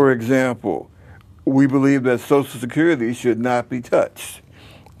 for example. We believe that Social Security should not be touched,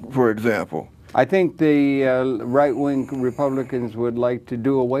 for example. I think the right-wing Republicans would like to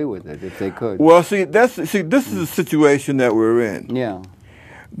do away with it if they could. Well, see, this is the situation that we're in. Yeah.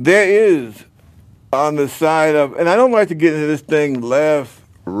 There is, on the side of, and I don't like to get into this thing left,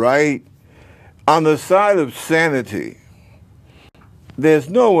 right, on the side of sanity, there's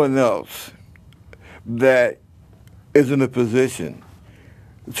no one else that is in a position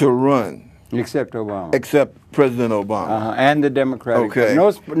to run. Except Obama. Except President Obama. And the Democratic Party.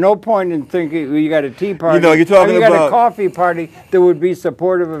 No point in thinking you got a Tea Party. You're talking you about got a Coffee Party that would be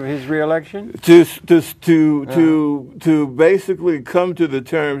supportive of his reelection. To basically come to the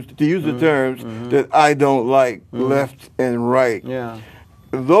terms, to use the terms that I don't like, left and right. Yeah.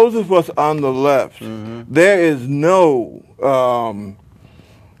 Those of us on the left, there is no,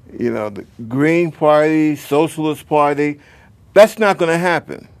 the Green Party, Socialist Party. That's not going to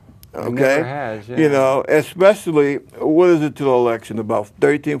happen. Okay, it never has, especially, what is it to the election? About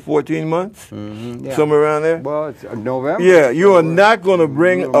 13, 14 months? Somewhere around there? Well, it's November. Yeah, you are not going to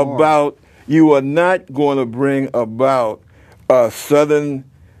bring about, a sudden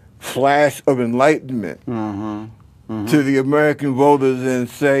flash of enlightenment to the American voters in,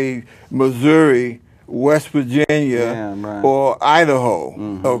 say, Missouri, West Virginia, or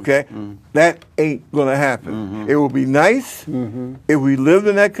Idaho, That ain't going to happen. It will be nice if we lived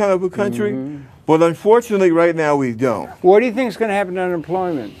in that kind of a country, but unfortunately right now we don't. What do you think is going to happen to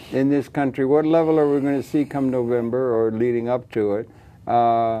unemployment in this country? What level are we going to see come November or leading up to it?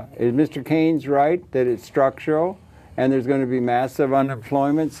 Is Mr. Keynes right that it's structural and there's going to be massive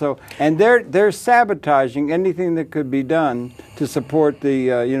unemployment? So, and they're sabotaging anything that could be done to support the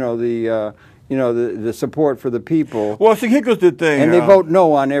support for the people. Well, see, here goes the thing. And they vote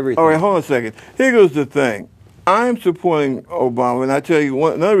no on everything. All right, hold on a second. Here goes the thing. I'm supporting Obama, and I tell you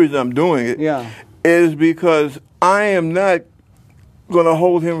another reason I'm doing it is because I am not going to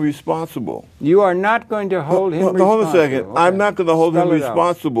hold him responsible. You are not going to hold him responsible? Hold on a second. Okay. I'm not going to hold him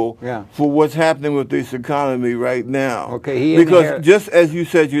responsible for what's happening with this economy right now. Okay. Because just as you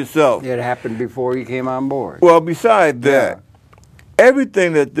said yourself, it happened before he came on board. Well, besides that,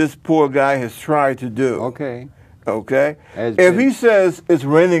 everything that this poor guy has tried to do. Okay. If he says it's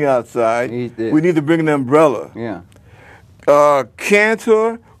raining outside, we need to bring an umbrella.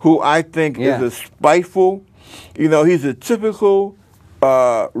 Cantor, who I think is a spiteful, he's a typical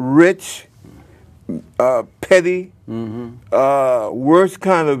rich, petty, worst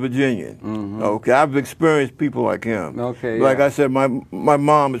kind of Virginian. Okay, I've experienced people like him. Like I said, my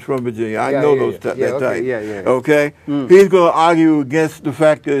mom is from Virginia. I know that type. Okay, he's going to argue against the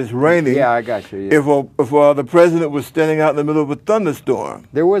fact that it's raining. I got you. If the president was standing out in the middle of a thunderstorm.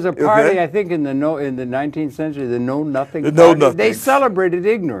 There was a party, I think, in the 19th century, the Know Nothing party. They celebrated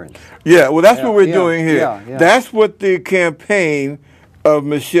ignorance. Yeah, well, that's what we're doing here. That's what the campaign of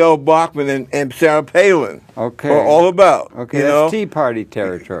Michelle Bachmann and Sarah Palin are all about. Okay, that's Tea Party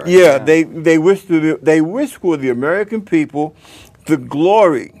territory. They wish for the American people to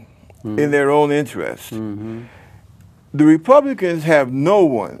glory in their own interests. The Republicans have no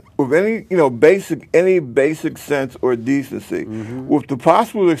one with any basic sense or decency, with the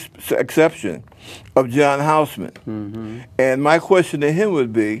possible exception of John Houseman. And my question to him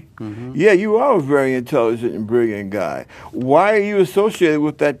would be, yeah, you are a very intelligent and brilliant guy. Why are you associated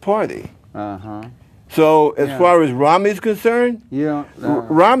with that party? So as far as Romney's concerned,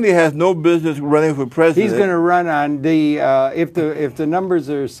 Romney has no business running for president. He's going to run on the if the numbers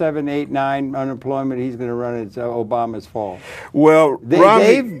are 7, 8, 9 unemployment, he's going to run it's Obama's fault. Well,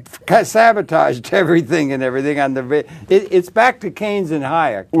 they've sabotaged everything on the. It's back to Keynes and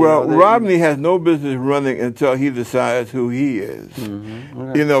Hayek. Well, Romney has no business running until he decides who he is.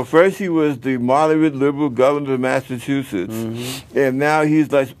 First he was the moderate liberal governor of Massachusetts, and now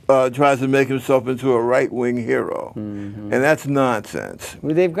he's like tries to make himself into a right-wing hero, and that's nonsense.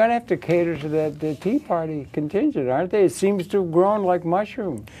 Well, they're going to have to cater to the Tea Party contingent, aren't they? It seems to have grown like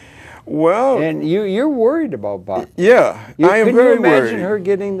mushrooms. Well, and you're worried about Bob. Yeah, I am very worried. Can you imagine her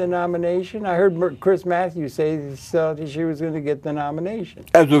getting the nomination? I heard Chris Matthews say she was going to get the nomination.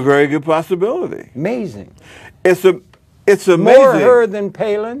 That's a very good possibility. Amazing. It's amazing. More her than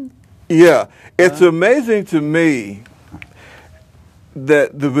Palin. Yeah, it's amazing to me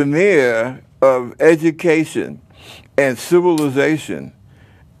that the veneer of education and civilization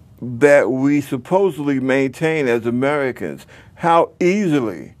that we supposedly maintain as Americans, how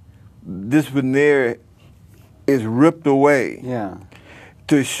easily this veneer is ripped away.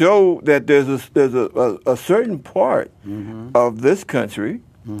 To show that there's a certain part of this country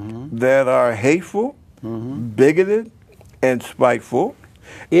that are hateful, bigoted, and spiteful.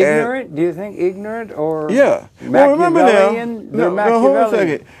 Ignorant? Do you think ignorant or Machiavellian? Well, remember now, hold on a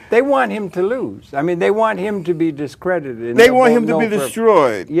second. They want him to lose. I mean, they want him to be discredited. They want him to be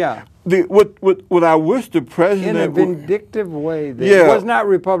destroyed. What I wish the president... In a vindictive way. It was not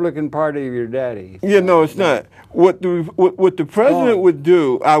Republican Party of your daddy. No, it's not. What the president would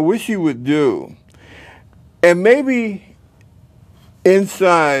do, I wish he would do, and maybe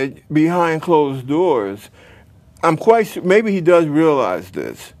inside, behind closed doors, I'm quite sure, maybe he does realize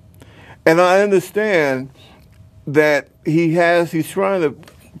this. And I understand that he's trying to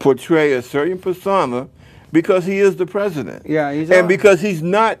portray a certain persona because he is the president. And because he's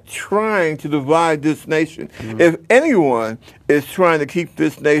not trying to divide this nation. If anyone is trying to keep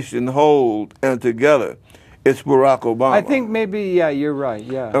this nation whole and together, it's Barack Obama. I think maybe, you're right,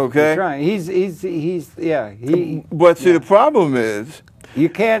 Okay? He's trying. But see, the problem is, you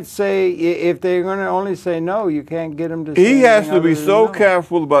can't say, if they're going to only say no, you can't get him to say he has to be so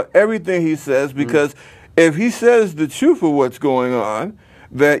careful about everything he says, because if he says the truth of what's going on,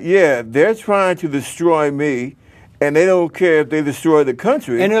 that, they're trying to destroy me, and they don't care if they destroy the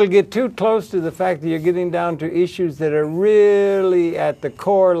country. And it'll get too close to the fact that you're getting down to issues that are really at the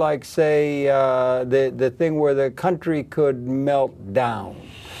core, like, say, the thing where the country could melt down.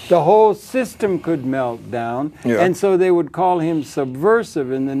 The whole system could melt down, and so they would call him subversive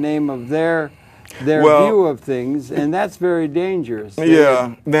in the name of their view of things, and that's very dangerous.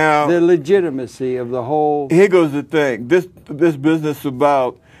 Now the legitimacy of the whole. Here goes the thing: this business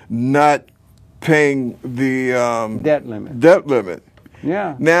about not paying the debt limit.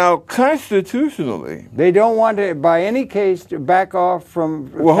 Now, constitutionally, they don't want to, by any case, to back off from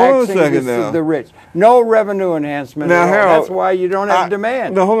taxing the rich. No revenue enhancement. Now, Harold, that's why you don't have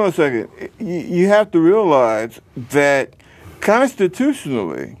demand. Now, hold on a second. You have to realize that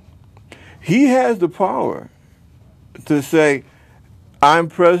constitutionally, he has the power to say, I'm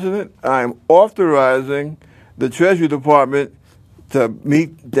president, I'm authorizing the Treasury Department to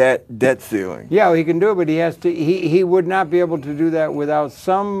meet that debt ceiling. Yeah, he can do it, but he has to. He would not be able to do that without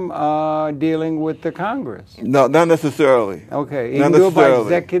some dealing with the Congress. No, not necessarily. Okay, he can do it by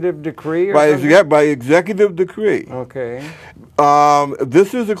executive decree or something? By executive decree. Okay.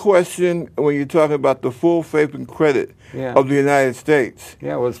 This is a question when you're talking about the full faith and credit of the United States.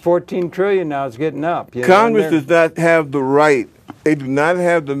 Yeah, well, it's $14 trillion now. It's getting up. Congress does not have the right. They do not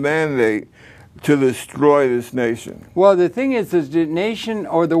have the mandate to destroy this nation. Well, the thing is the nation,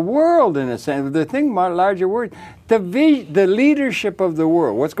 or the world in a sense, the thing about larger word, the leadership of the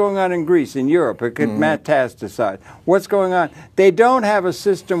world, what's going on in Greece, in Europe, it could metastasize. What's going on? They don't have a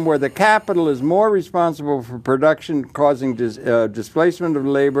system where the capital is more responsible for production, causing displacement of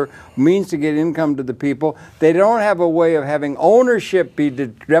labor, means to get income to the people. They don't have a way of having ownership be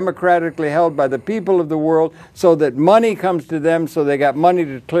democratically held by the people of the world so that money comes to them, so they got money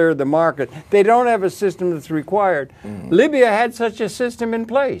to clear the market. They don't have a system that's required. Libya had such a system in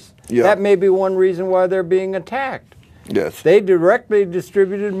place. Yeah. That may be one reason why they're being attacked. Yes. They directly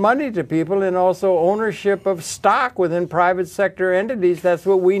distributed money to people and also ownership of stock within private sector entities. That's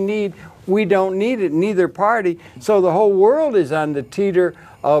what we need. We don't need it, neither party. So the whole world is on the teeter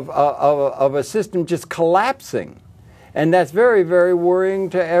of a system just collapsing. And that's very, very worrying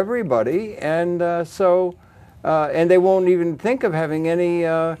to everybody. And and they won't even think of having any,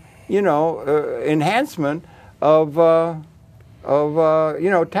 enhancement of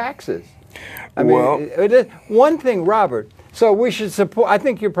taxes. I mean, one thing, Robert, so we should support, I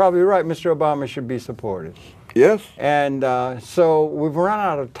think you're probably right, Mr. Obama should be supported. Yes. And so we've run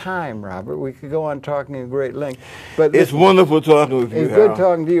out of time, Robert. We could go on talking at great length. But it's wonderful talking with you, It's good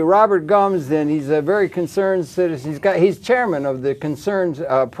talking to you. Robert Gumbs, then, he's a very concerned citizen. He's chairman of the Concerned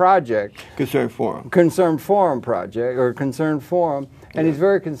Project. Concerned Forum. Concerned Forum Project, or Concerned Forum. And he's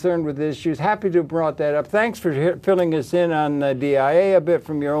very concerned with issues. Happy to have brought that up. Thanks for filling us in on DIA a bit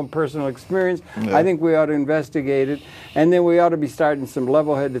from your own personal experience. Yeah. I think we ought to investigate it. And then we ought to be starting some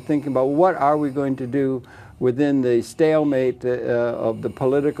level-headed thinking about what are we going to do within the stalemate of the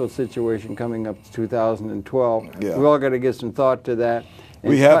political situation coming up to 2012. Yeah. We've all got to give some thought to that. And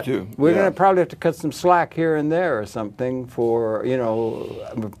we have to. We're going to probably have to cut some slack here and there or something for,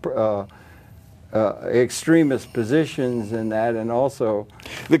 extremist positions in that, and also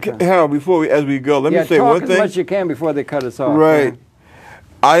Harold, as we go, let me say one thing. Talk as much as you can before they cut us off. Right.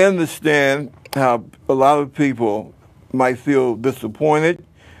 I understand how a lot of people might feel disappointed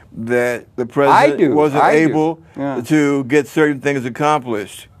that the president wasn't able to get certain things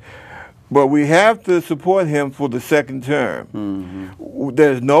accomplished. But we have to support him for the second term.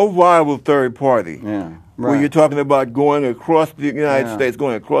 There's no viable third party. When you're talking about going across the United States,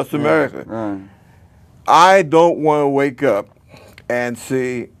 going across America. I don't want to wake up and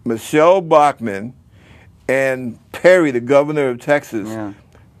see Michelle Bachmann and Perry, the governor of Texas,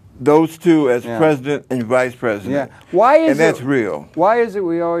 those two as president and vice president. Why is that's real. Why is it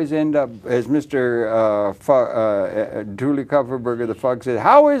we always end up, as Mr. Julie Kupferberger, the Fug said,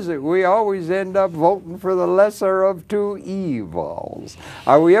 how is it we always end up voting for the lesser of two evils?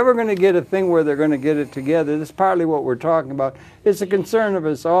 Are we ever going to get a thing where they're going to get it together? That's partly what we're talking about. It's a concern of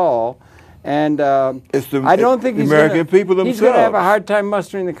us all. And I don't think he's going to have a hard time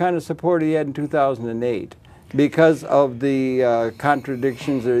mustering the kind of support he had in 2008 because of the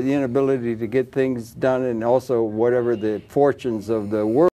contradictions or the inability to get things done, and also whatever the fortunes of the world.